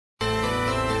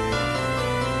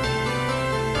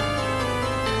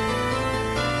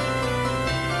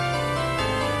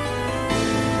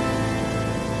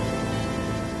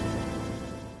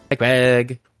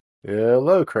Craig.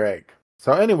 Hello, Craig.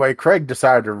 So anyway, Craig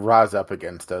decided to rise up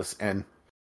against us, and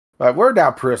we're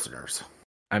now prisoners.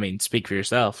 I mean, speak for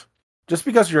yourself. Just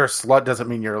because you're a slut doesn't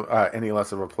mean you're any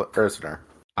less of a prisoner.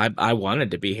 I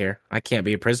wanted to be here. I can't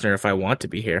be a prisoner if I want to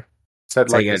be here. Said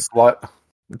So like a slut.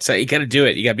 So you got to do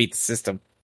it. You got to beat the system.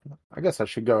 I guess I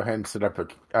should go ahead and set up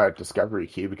a discovery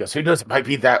key because who knows? It might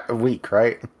be that weak,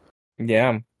 right?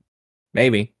 Yeah,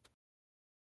 maybe.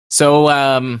 So,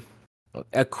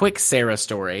 a quick Sarah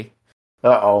story.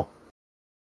 Uh-oh.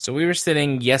 So we were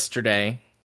sitting yesterday.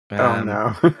 Oh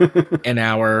no. in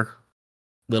our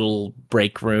little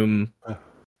break room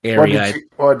area.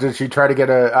 Did she try to get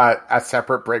a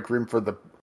separate break room for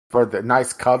the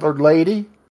nice colored lady?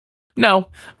 No.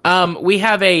 We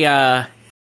have a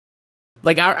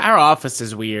like our office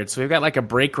is weird. So we've got like a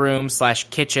break room /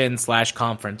 kitchen /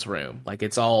 conference room. Like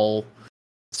it's all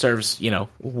serves,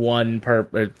 one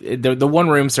the one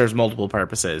room serves multiple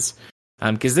purposes.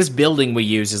 Because this building we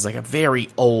use is like a very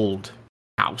old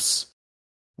house.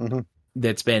 Mm-hmm.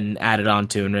 That's been added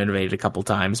onto and renovated a couple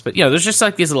times. But, there's just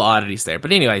like these little oddities there.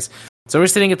 But anyways, so we're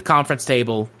sitting at the conference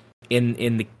table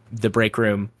in the break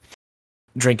room,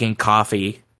 drinking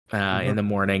coffee in the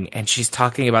morning, and she's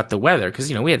talking about the weather.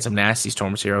 Because, we had some nasty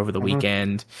storms here over the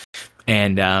weekend,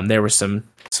 and there was a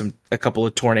couple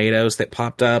of tornadoes that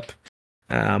popped up.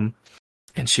 And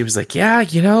she was like, yeah, I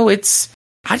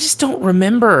just don't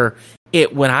remember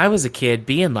it when I was a kid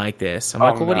being like this. I'm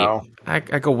like, well, I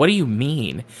go, what do you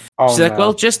mean? She's like,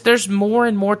 well, just there's more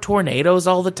and more tornadoes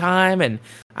all the time, and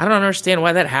I don't understand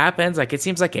why that happens. Like, it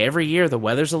seems like every year the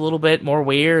weather's a little bit more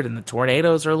weird and the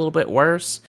tornadoes are a little bit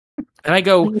worse. And I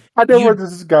go, I know where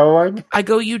this is going. I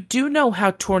go, you do know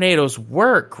how tornadoes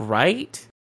work, right?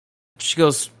 She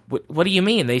goes, what do you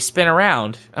mean? They spin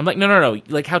around. I'm like, no,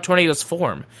 like how tornadoes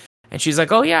form. And she's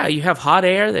like, oh yeah, you have hot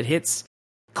air that hits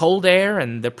cold air,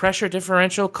 and the pressure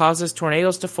differential causes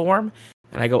tornadoes to form.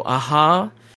 And I go, uh-huh.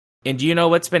 And do you know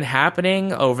what's been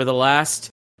happening over the last,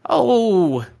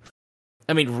 really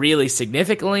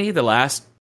significantly, the last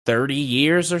 30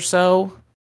 years or so?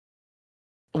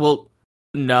 Well,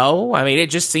 no. It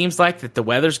just seems like that the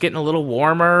weather's getting a little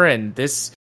warmer, and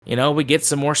this, we get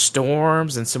some more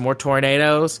storms and some more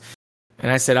tornadoes. And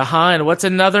I said, and what's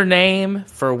another name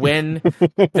for when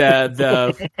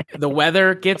the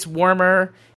weather gets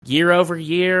warmer year over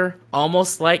year,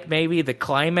 almost like maybe the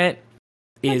climate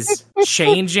is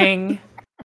changing?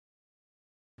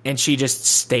 And she just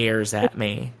stares at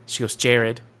me. She goes,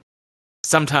 Jared,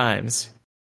 sometimes.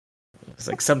 It's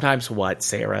like, sometimes what,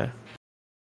 Sarah?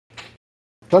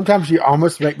 Sometimes you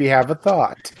almost make me have a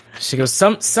thought. She goes,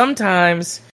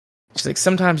 sometimes. She's like,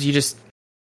 sometimes you just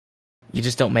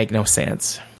don't make no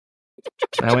sense.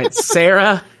 And I went,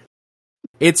 Sarah,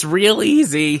 it's real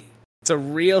easy. It's a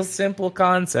real simple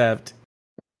concept.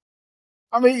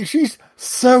 She's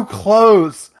so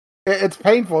close. It's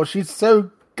painful. She's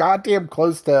so goddamn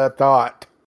close to a thought.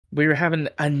 We were having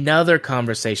another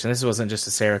conversation. This wasn't just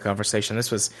a Sarah conversation.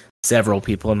 This was several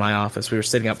people in my office. We were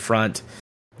sitting up front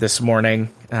this morning.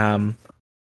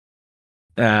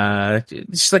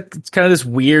 Just like it's kind of this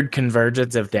weird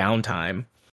convergence of downtime.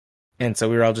 And so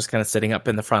we were all just kind of sitting up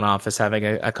in the front office having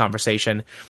a conversation.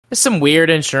 There's some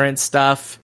weird insurance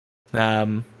stuff.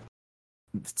 Some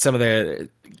of the,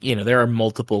 there are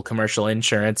multiple commercial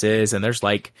insurances, and there's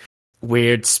like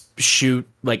weird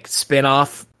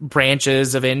spin-off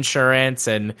branches of insurance,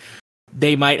 and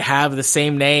they might have the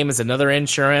same name as another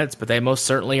insurance, but they most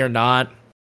certainly are not.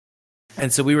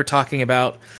 And so we were talking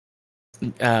about,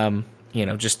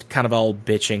 just kind of all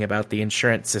bitching about the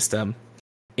insurance system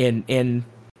in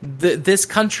this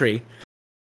country.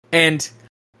 And,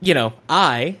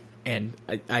 I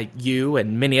you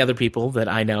and many other people that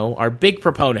I know are big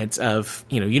proponents of,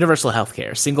 universal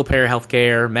healthcare, single payer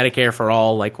healthcare, Medicare for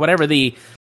all, like whatever there's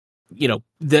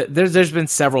been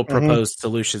several proposed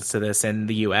solutions to this in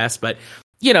the US, but,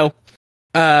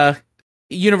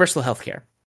 universal healthcare.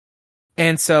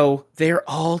 And so they're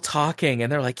all talking,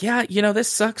 and they're like, yeah, this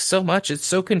sucks so much. It's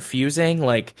so confusing,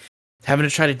 like having to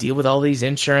try to deal with all these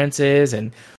insurances,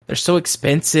 and they're so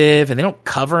expensive and they don't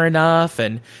cover enough.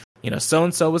 And,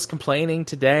 so-and-so was complaining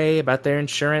today about their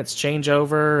insurance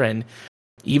changeover. And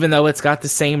even though it's got the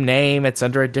same name, it's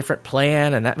under a different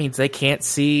plan. And that means they can't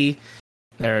see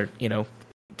or,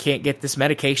 can't get this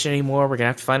medication anymore. We're going to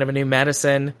have to find them a new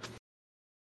medicine.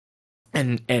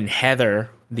 And Heather,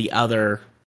 the other,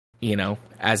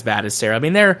 as bad as Sarah.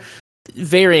 They're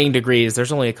varying degrees.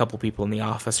 There's only a couple people in the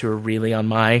office who are really on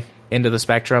my end of the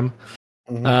spectrum,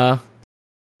 of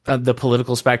the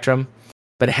political spectrum.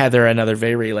 But Heather, another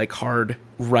very hard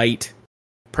right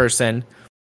person,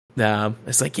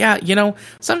 It's like, yeah,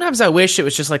 sometimes I wish it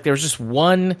was just like there was just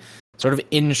one sort of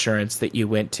insurance that you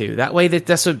went to. That way,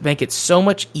 this would make it so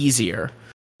much easier.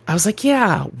 I was like,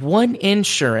 yeah, one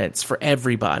insurance for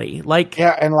everybody. Like,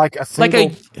 Yeah, and like like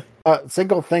a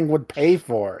single thing would pay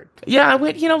for it. yeah, I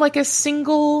went, like a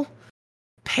single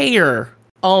payer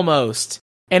almost,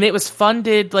 and it was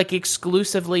funded like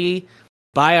exclusively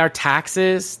by our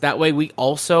taxes. That way, we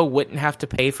also wouldn't have to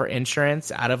pay for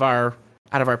insurance out of our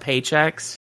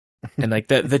paychecks. And like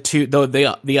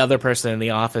the other person in the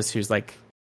office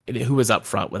who was up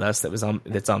front with us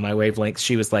that's on my wavelength,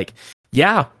 she was like,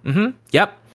 yeah,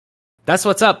 yep, that's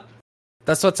what's up.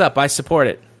 That's what's up. I support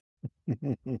it.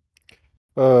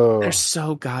 Oh, They're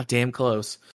so goddamn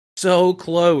close. So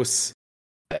close.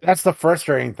 that's the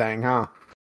frustrating thing, huh?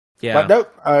 Yeah. But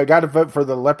nope, I got to vote for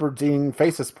the Leopardine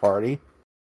Faces Party.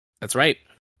 That's right.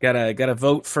 Gotta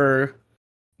vote for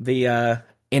the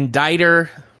indicter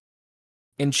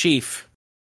in chief.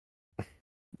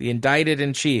 The indicted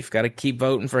in chief. Gotta keep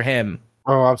voting for him.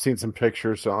 Oh, I've seen some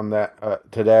pictures on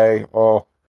that today. Oh,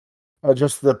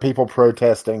 just the people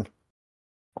protesting.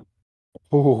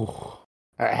 Ooh.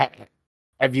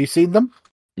 Have you seen them?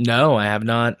 No, I have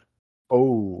not. I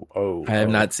I have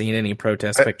not seen any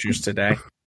protest pictures today.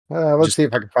 Let's see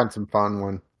if I can find some fun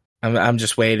one. I'm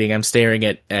just waiting. I'm staring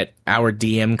at our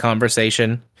DM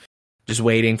conversation. Just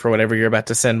waiting for whatever you're about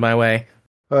to send my way.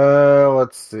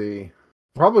 Let's see.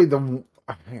 Probably the...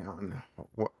 Hang on.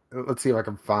 Let's see if I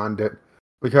can find it.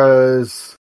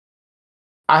 Because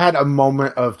I had a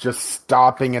moment of just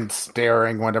stopping and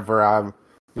staring whenever I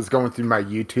was going through my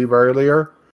YouTube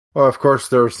earlier. Well, of course,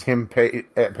 there's him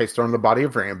pasted on the body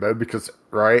of Rambo, because,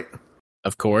 right?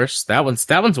 Of course. That one's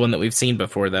one that we've seen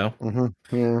before, though.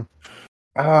 Mm-hmm, yeah.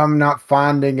 I'm not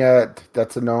finding it.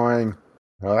 That's annoying.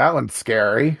 Oh, that one's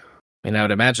scary. I mean, I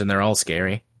would imagine they're all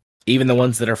scary. Even the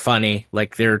ones that are funny,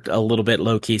 like they're a little bit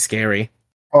low-key scary.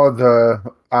 Oh, the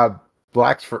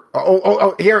blacks for...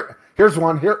 here's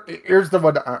one. Here's the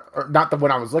one, not the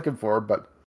one I was looking for, but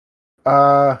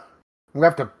I'm going to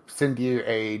have to send you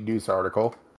a news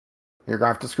article. You're going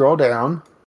to have to scroll down.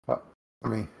 Let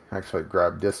me actually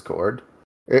grab Discord.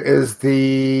 It is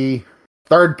the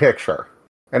third picture.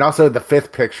 And also the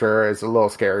fifth picture is a little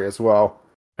scary as well.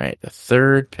 All right, the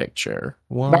third picture.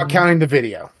 Not counting the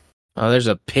video. Oh, there's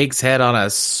a pig's head on a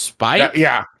spike?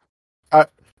 Yeah.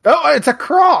 It's a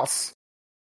cross!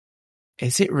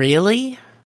 Is it really?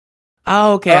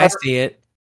 Oh, okay, I see it.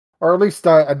 Or at least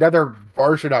another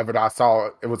version of it I saw,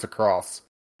 it was a cross.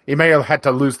 He may have had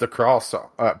to lose the cross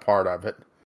part of it.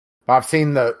 I've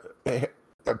seen the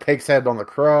pig's head on the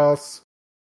cross.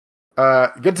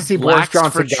 Good to see Boris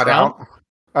Johnson got out.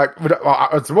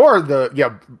 It's more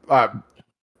the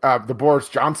Boris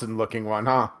Johnson looking one,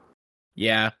 huh?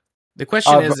 Yeah. The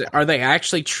question is, are they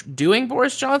actually doing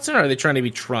Boris Johnson, or are they trying to be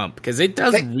Trump? Because it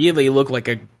does really look like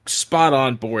a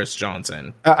spot-on Boris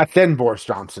Johnson. A thin Boris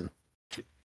Johnson.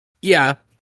 Yeah.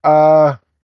 I'm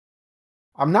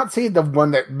not seeing the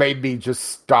one that made me just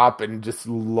stop and just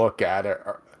look at it.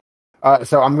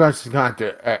 So I'm just going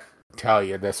to have to tell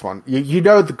you this one. You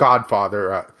know the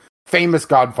Godfather, famous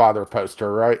Godfather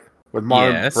poster, right? With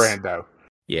Marlon Brando.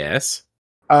 Yes.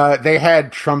 They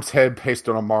had Trump's head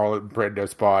pasted on Marlon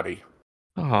Brando's body.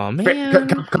 Oh, man.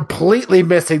 Completely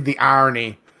missing the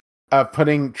irony of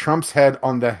putting Trump's head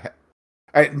on the...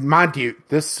 mind you,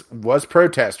 this was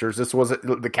protesters. This was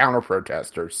the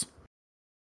counter-protesters.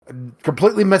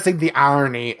 Completely missing the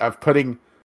irony of putting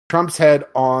Trump's head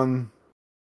on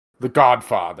the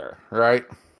Godfather, right?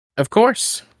 Of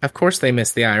course. Of course they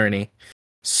miss the irony.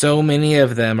 So many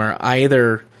of them are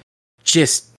either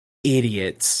just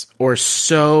idiots or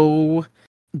so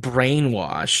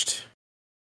brainwashed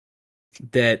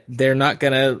that they're not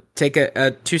going to take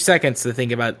a 2 seconds to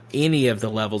think about any of the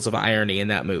levels of irony in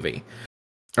that movie.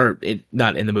 Or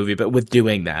not in the movie, but with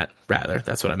doing that, rather.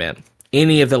 That's what I meant.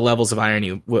 Any of the levels of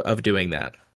irony of doing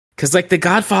that. Because, like, The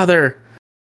Godfather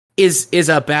is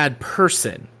a bad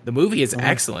person. The movie is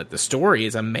excellent. The story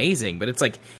is amazing. But it's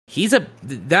like,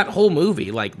 that whole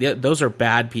movie, like, those are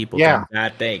bad people doing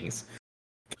bad things.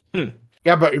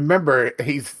 Yeah, but remember,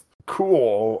 he's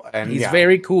cool. And he's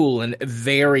very cool and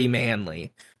very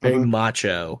manly. Very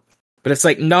macho. But it's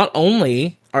like, not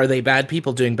only are they bad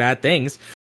people doing bad things,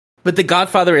 but The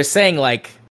Godfather is saying,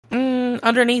 like,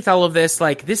 underneath all of this,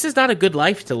 like, this is not a good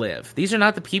life to live. These are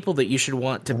not the people that you should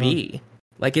want to be.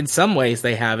 Like, in some ways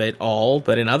they have it all,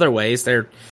 but in other ways they're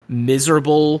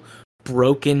miserable,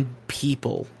 broken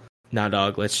people. Nah,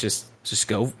 dog, let's just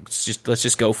go. Let's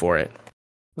just go for it.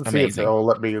 Let's Amazing. see if they'll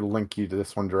let me link you to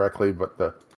this one directly, but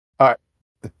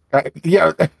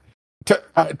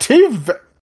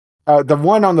The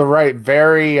one on the right,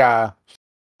 very.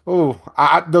 The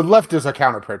left is a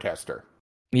counter protester,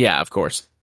 Yeah, of course.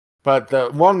 but the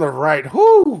one on the right,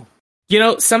 whoo. You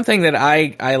know, something that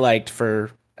I liked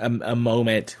for a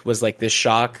moment was like this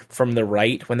shock from the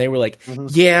right when they were like,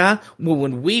 yeah, well,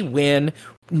 when we win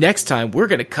next time, we're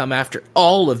going to come after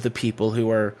all of the people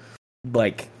who are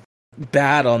like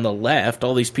bad on the left,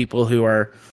 all these people who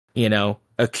are,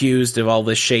 accused of all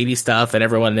this shady stuff, and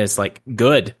everyone is like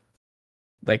good.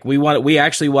 Like we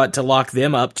actually want to lock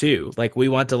them up too. Like we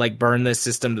want to like burn this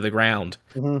system to the ground.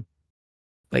 Mm-hmm.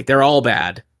 Like they're all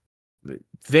bad.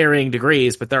 Varying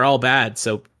degrees, but they're all bad.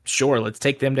 So sure, let's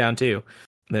take them down too.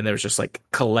 And then there was just like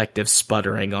collective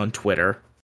sputtering on Twitter.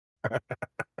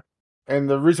 And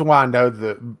the reason why I know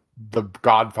the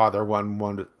Godfather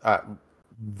one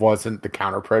wasn't the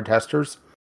counter protesters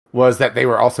was that they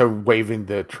were also waving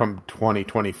the Trump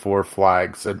 2024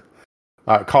 flags and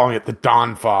calling it the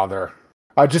Don Father.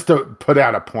 Just to put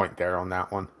out a point there on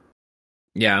that one.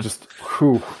 Yeah. Just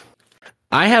whew.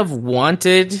 I have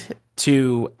wanted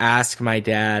to ask my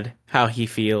dad how he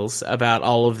feels about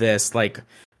all of this, like,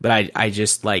 but I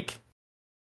just like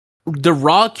the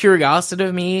raw curiosity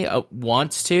of me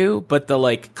wants to, but the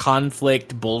like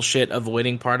conflict bullshit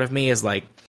avoiding part of me is like,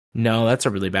 no, that's a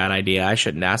really bad idea. I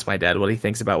shouldn't ask my dad what he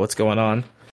thinks about what's going on.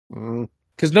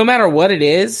 Because no matter what it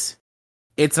is,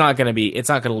 it's not going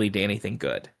to lead to anything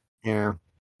good. Yeah.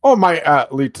 Oh, it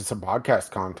might lead to some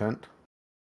podcast content.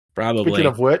 Probably. Speaking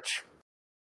of which.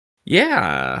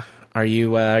 Yeah. Are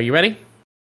you ready?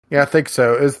 Yeah, I think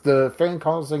so. Is the fan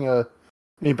causing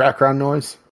any background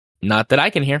noise? Not that I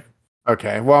can hear.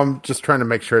 Okay. Well, I'm just trying to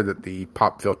make sure that the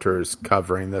pop filter is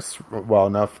covering this well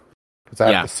enough. Because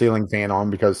I have the ceiling fan on,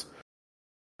 because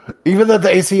even though the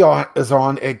AC is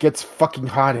on, it gets fucking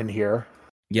hot in here.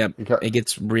 Yep, it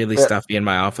gets really stuffy in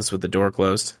my office with the door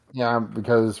closed. Yeah,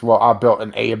 because, well, I built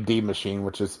an AMD machine,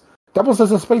 which doubles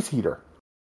as a space heater.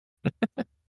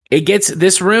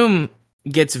 This room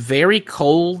gets very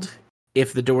cold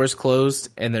if the door is closed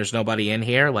and there's nobody in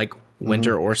here, like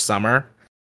winter or summer,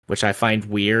 which I find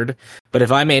weird. But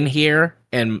if I'm in here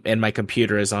and my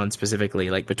computer is on specifically,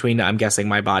 like between, I'm guessing,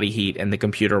 my body heat and the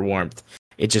computer warmth,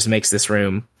 it just makes this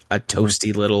room a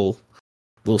toasty little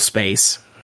space.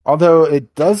 Although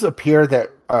it does appear that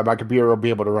my computer will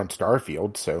be able to run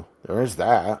Starfield, so there is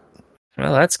that.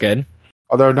 Well, that's good.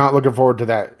 Although not looking forward to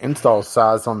that install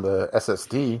size on the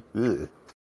SSD. Ugh.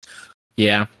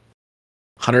 Yeah.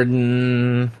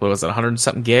 100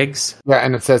 something gigs? Yeah,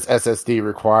 and it says SSD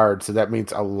required, so that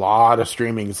means a lot of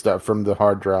streaming stuff from the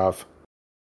hard drive.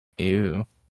 Ew.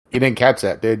 You didn't catch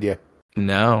that, did you?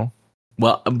 No.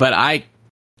 Well, but I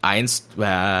guess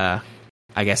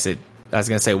it... I was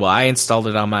going to say, well, I installed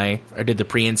it or did the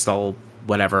pre-install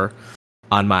whatever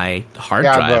on my hard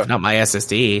drive, not my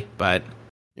SSD, but...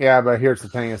 Yeah, but here's the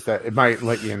thing is that it might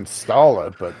let you install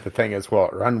it, but the thing is, will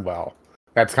it run well?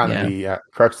 That's kind of the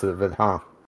crux of it, huh?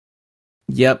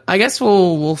 Yep, I guess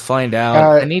we'll find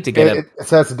out. I need to get it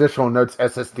says additional notes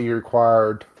SSD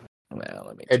required. Well,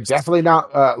 let me It's definitely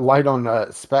not light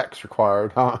on specs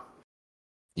required, huh?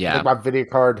 Yeah. I think my video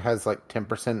card has like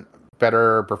 10%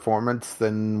 better performance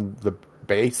than the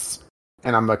base,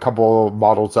 and I'm a couple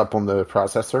models up on the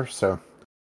processor, so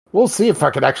we'll see if I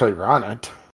could actually run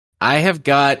it. I have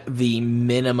got the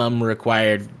minimum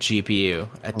required GPU,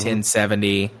 a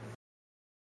 1070.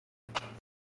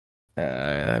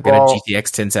 I've got a GTX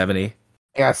 1070.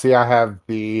 Yeah, see, I have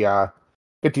the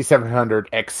 5700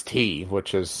 XT,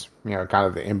 which is, kind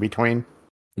of the in-between.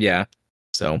 Yeah,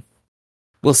 so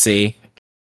we'll see.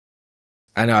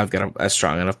 I know I've got a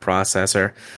strong enough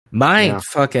processor. My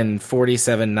fucking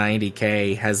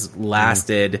 4790K has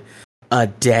lasted a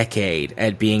decade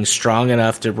at being strong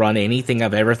enough to run anything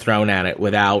I've ever thrown at it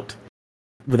without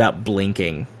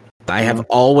blinking. I have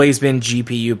always been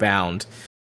GPU bound.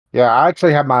 Yeah, I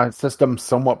actually have my system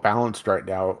somewhat balanced right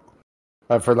now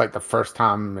for like the first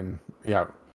time in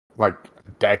like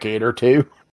a decade or two.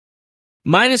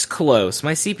 Mine is close.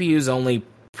 My CPU is only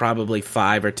probably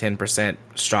 5 or 10%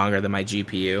 stronger than my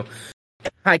GPU.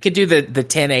 I could do the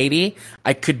 1080.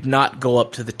 I could not go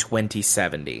up to the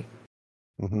 2070.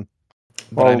 Mm-hmm.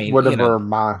 Well, I mean, whenever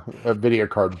my video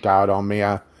card died on me,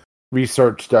 I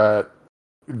researched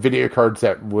video cards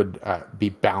that would be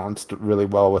balanced really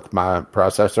well with my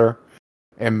processor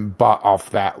and bought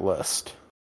off that list.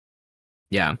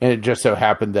 Yeah. And it just so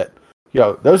happened that,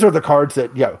 those are the cards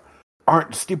that,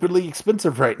 aren't stupidly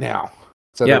expensive right now.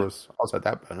 So there was also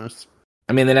that bonus.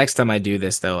 I mean, the next time I do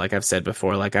this, though, like I've said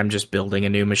before, like I'm just building a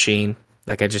new machine.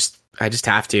 Like I just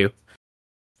have to.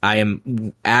 I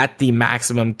am at the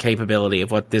maximum capability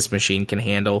of what this machine can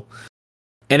handle.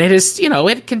 And it is,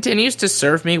 it continues to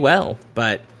serve me well,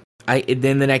 but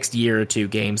in the next year or two,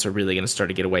 games are really going to start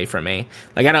to get away from me.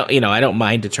 Like I don't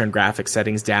mind to turn graphic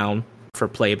settings down for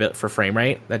for frame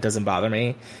rate. That doesn't bother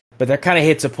me. But there kind of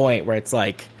hits a point where it's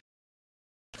like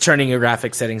turning your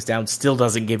graphic settings down still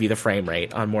doesn't give you the frame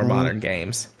rate on more modern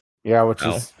games. Yeah, which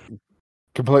is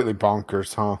completely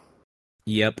bonkers, huh?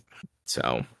 Yep.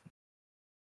 So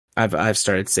I've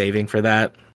started saving for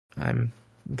that. I'm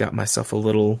got myself a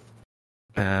little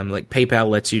like PayPal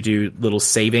lets you do little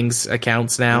savings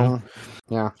accounts now.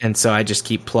 Yeah. And so I just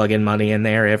keep plugging money in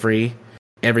there every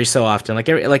so often.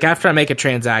 Like after I make a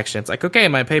transaction, it's like, okay,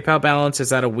 my PayPal balance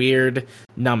is at a weird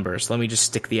number, so let me just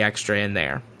stick the extra in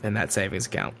there in that savings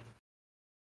account.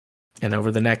 And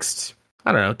over the next,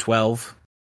 12,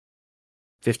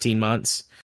 15 months,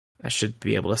 I should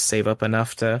be able to save up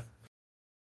enough to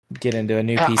get into a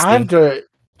new PC. I have to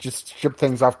just ship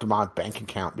things off to my bank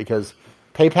account because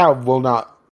PayPal will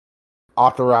not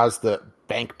authorize the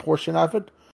bank portion of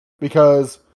it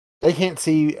because they can't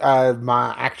see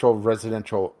my actual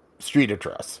residential street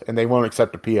address, and they won't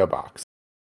accept a PO box.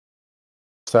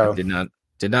 So I did not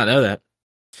know that.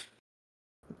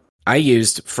 I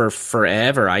used for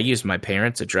forever. I used my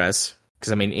parents' address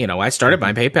because I started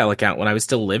my PayPal account when I was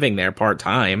still living there part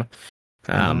time.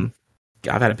 I've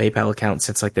had a PayPal account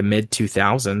since like the mid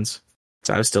 2000s,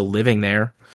 so I was still living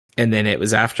there. And then it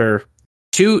was after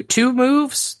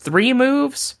three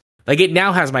moves. Like it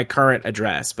now has my current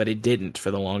address, but it didn't for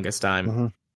the longest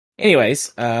time.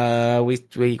 Anyways, we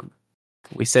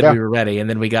said we were ready, and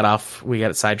then we got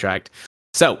sidetracked.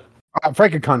 So,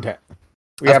 Franken content.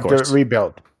 We have to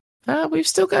rebuild. We've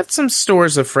still got some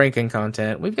stores of Franken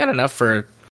content. We've got enough for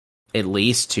at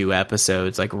least 2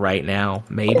 episodes, like right now,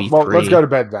 maybe 3. Let's go to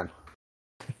bed then.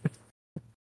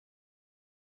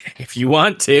 If you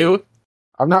want to.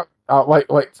 I'm not.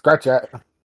 Wait, scratch that.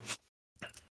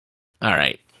 All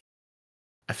right.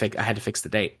 I had to fix the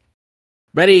date.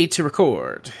 Ready to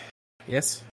record.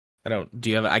 Yes? Do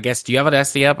you have an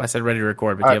SD up? I said ready to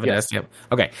record, but do you have an SD up?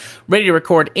 Okay. Ready to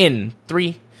record in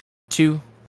 3, 2,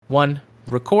 1,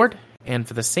 record. And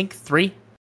for the sync, 3,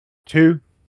 2,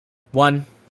 1,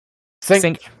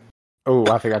 sync. Oh,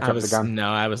 I think I jumped the gun. No,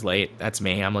 I was late. That's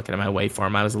me. I'm looking at my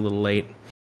waveform. I was a little late.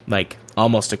 Like,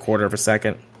 almost a quarter of a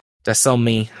second. That's on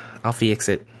me. I'll fix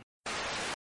it.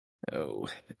 Oh,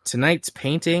 tonight's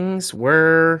paintings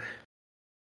were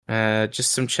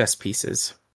just some chess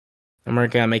pieces. I'm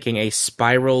working on making a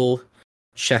spiral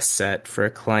chess set for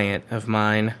a client of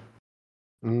mine.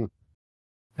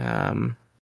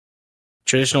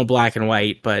 Traditional black and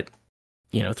white, but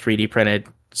 3D printed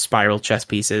spiral chess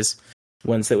pieces.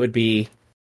 Ones that would be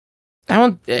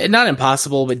not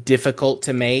impossible, but difficult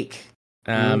to make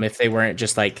if they weren't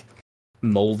just like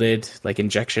molded, like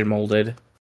injection molded.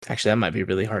 Actually, that might be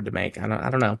really hard to make. I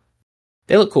don't know.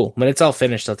 They look cool. When it's all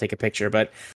finished, I'll take a picture.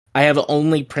 But I have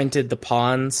only printed the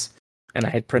pawns, and I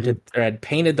had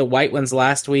painted the white ones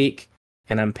last week,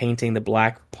 and I'm painting the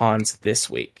black pawns this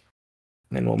week.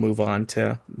 And then we'll move on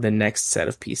to the next set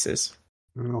of pieces.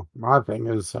 Well, my thing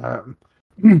is,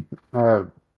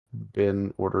 I've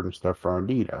been ordering stuff for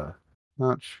Anita.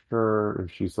 Not sure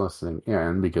if she's listening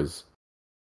in because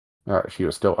she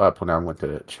was still up when I went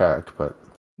to check, but.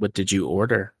 What did you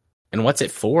order? And what's it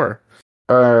for?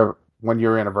 1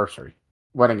 year anniversary.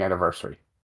 Wedding anniversary.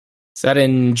 Is that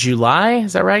in July?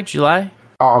 Is that right? July?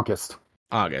 August.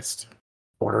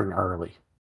 Ordering early.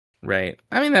 Right.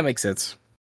 I mean, that makes sense.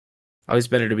 Always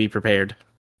better to be prepared.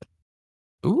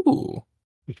 Ooh.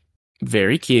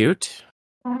 Very cute.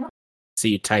 See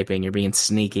you typing. You're being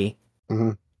sneaky.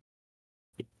 Mm-hmm.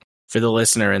 For the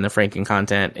listener in the Franken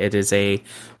content, it is a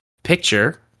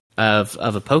picture of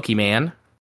a Pokemon.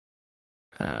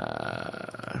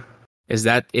 Is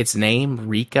that its name?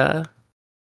 Rika?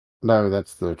 No,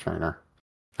 that's the trainer.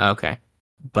 Okay.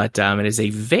 But it is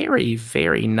a very,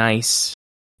 very nice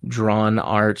drawn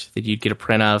art that you'd get a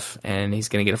print of, and he's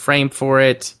going to get a frame for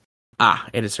it.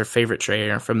 It is her favorite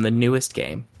trainer from the newest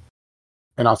game.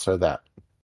 And also that.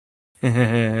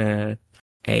 a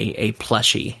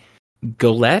plushie.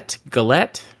 Golette?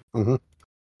 Mm-hmm.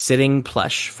 Sitting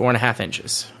plush, 4.5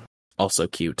 inches. Also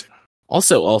cute.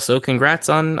 Also, congrats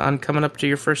on coming up to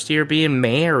your first year being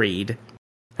married.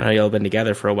 I know y'all have been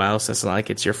together for a while, so it's not like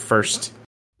it's your first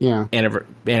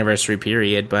anniversary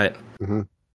period, but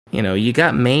you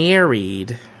got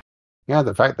married. Yeah,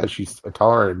 the fact that she's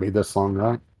tolerated me this long,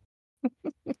 right?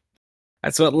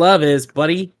 That's what love is,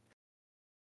 buddy.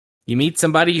 You meet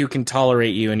somebody who can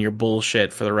tolerate you and your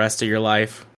bullshit for the rest of your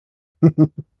life.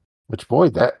 Which, boy,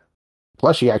 that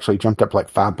plushie actually jumped up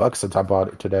like $5 since I bought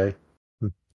it today.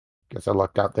 Guess I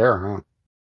lucked out there, huh?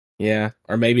 Yeah,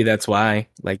 or maybe that's why.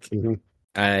 Like, Hmm.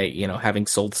 having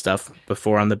sold stuff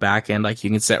before on the back end, like you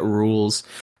can set rules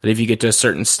that if you get to a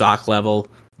certain stock level,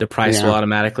 the price will Yeah.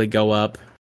 automatically go up.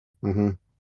 Hmm.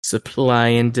 Supply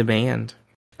and demand,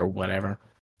 or whatever.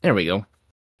 There we go.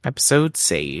 Episode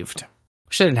saved.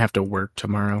 Wish I didn't have to work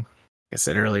tomorrow. Like I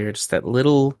said earlier, just that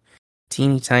little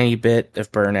teeny tiny bit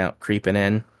of burnout creeping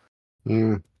in.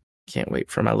 Yeah. Can't wait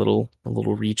for my little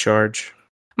recharge.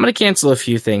 I'm gonna cancel a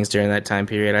few things during that time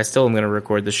period. I still am gonna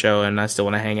record the show and I still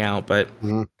want to hang out, but I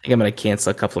Hmm. think I'm gonna cancel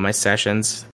a couple of my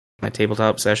sessions, my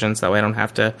tabletop sessions. That way I don't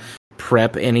have to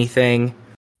prep anything.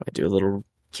 I do a little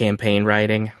campaign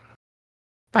writing.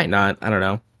 Might not. I don't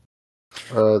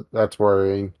know. That's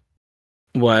worrying.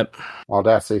 What?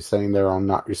 Audacity saying they're on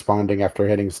not responding after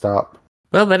hitting stop.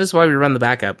 Well, that is why we run the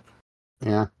backup.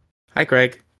 Yeah. Hi,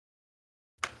 Craig.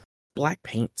 Black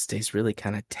paint stays really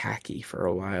kind of tacky for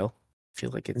a while. I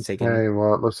feel like it's taken. Okay,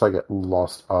 well, it looks like it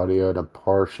lost audio to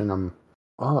portion.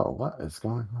 Oh, what is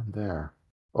going on there?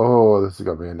 Oh, this is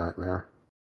gonna be a nightmare.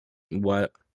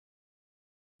 What?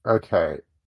 Okay,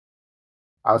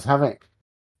 I was having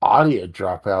audio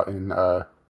drop out in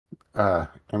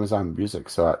Amazon Music,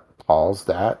 so I paused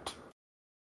that.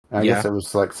 And I guess Yeah. it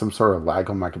was like some sort of lag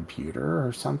on my computer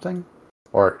or something,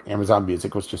 or Amazon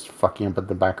Music was just fucking up in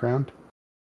the background.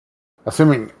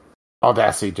 Assuming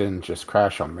Audacity didn't just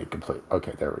crash on me completely.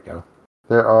 Okay, there we go.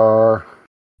 There are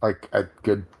like a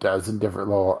good dozen different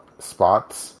little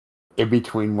spots in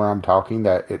between where I'm talking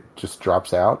that it just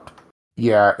drops out.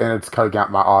 Yeah, and it's cutting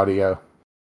out my audio,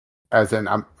 as in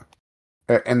I'm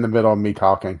in the middle of me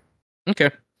talking. Okay.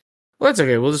 Well, that's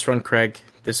okay. We'll just run Craig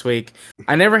this week.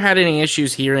 I never had any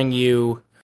issues hearing you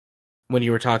when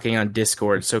you were talking on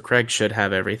Discord, so Craig should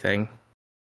have everything.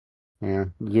 Yeah.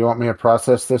 Do you want me to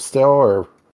process this still, or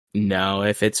No,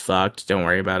 if it's fucked, don't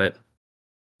worry about it.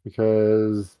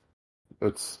 because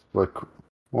it's like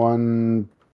 1,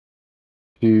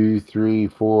 2, 3,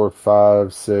 4,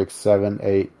 5, 6, 7,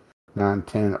 8, 9,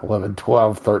 10, 11,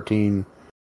 12, 13,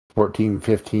 14,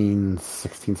 15,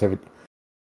 16, 17,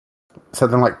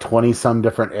 something like 20 some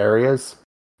different areas.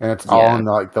 And it's all Yeah. in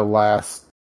like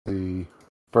the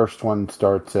first one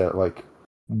starts at like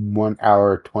 1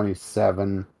 hour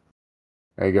 27.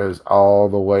 And it goes all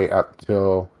the way up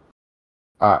till,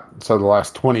 so the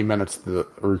last 20 minutes of the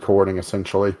recording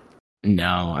essentially.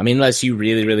 No, I mean, unless you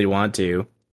really, really want to,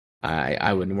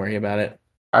 I wouldn't worry about it.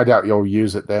 I doubt you'll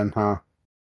use it then, huh?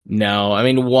 No, I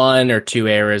mean, 1 or 2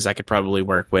 errors I could probably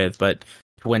work with, but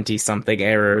 20 something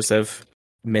errors of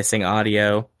missing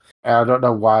audio. And I don't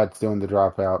know why it's doing the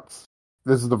dropouts.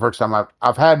 This is the first time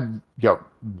I've had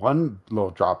one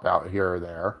little dropout here or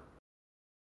there,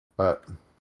 but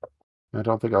I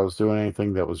don't think I was doing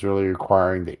anything that was really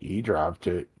requiring the E drive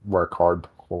to work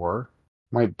hardcore.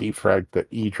 Might defrag the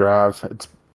E drive. It's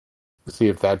see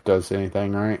if that does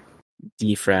anything, right?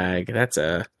 Defrag, that's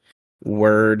a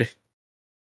word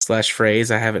slash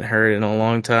phrase I haven't heard in a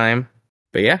long time.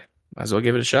 But yeah, might as well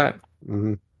give it a shot.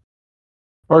 Mm-hmm.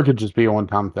 Or it could just be a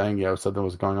one-time thing, something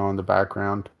was going on in the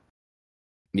background.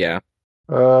 Yeah,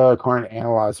 According to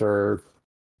Analyzer,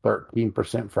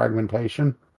 13%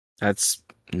 fragmentation. that's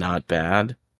not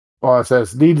bad. Well, it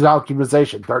says needs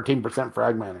optimization, 13%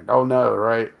 fragmented. Oh no,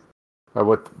 right?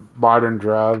 With modern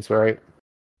drives, right?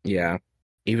 Yeah,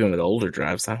 even with older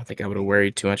drives, I don't think I would have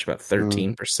worried too much about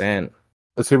 13%.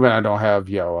 Assuming I don't have,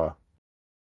 the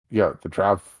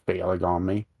drive failing on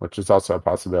me, which is also a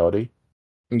possibility.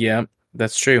 Yeah,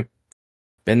 that's true.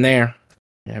 Been there.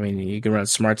 I mean, you can run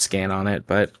Smart Scan on it,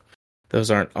 but those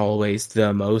aren't always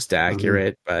the most Mm-hmm.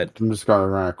 accurate. But I'm just going to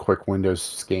run a quick Windows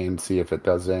scan, see if it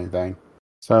does anything.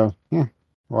 So, yeah.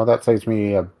 Well, that saves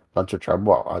me a bunch of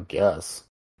trouble, I guess.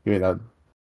 Even though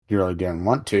you really didn't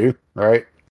want to, right?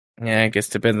 yeah, I guess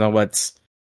depends on what's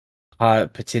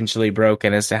potentially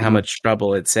broken as to how Mhm. much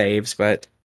trouble it saves. But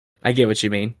I get what you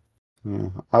mean. Yeah.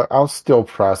 I'll still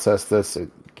process this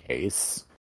in case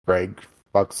Greg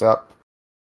fucks up.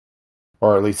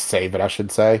 Or at least save it, I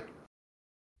should say.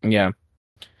 Yeah.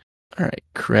 All right,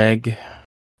 Craig.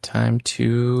 Time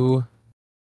to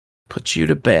put you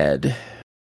to bed.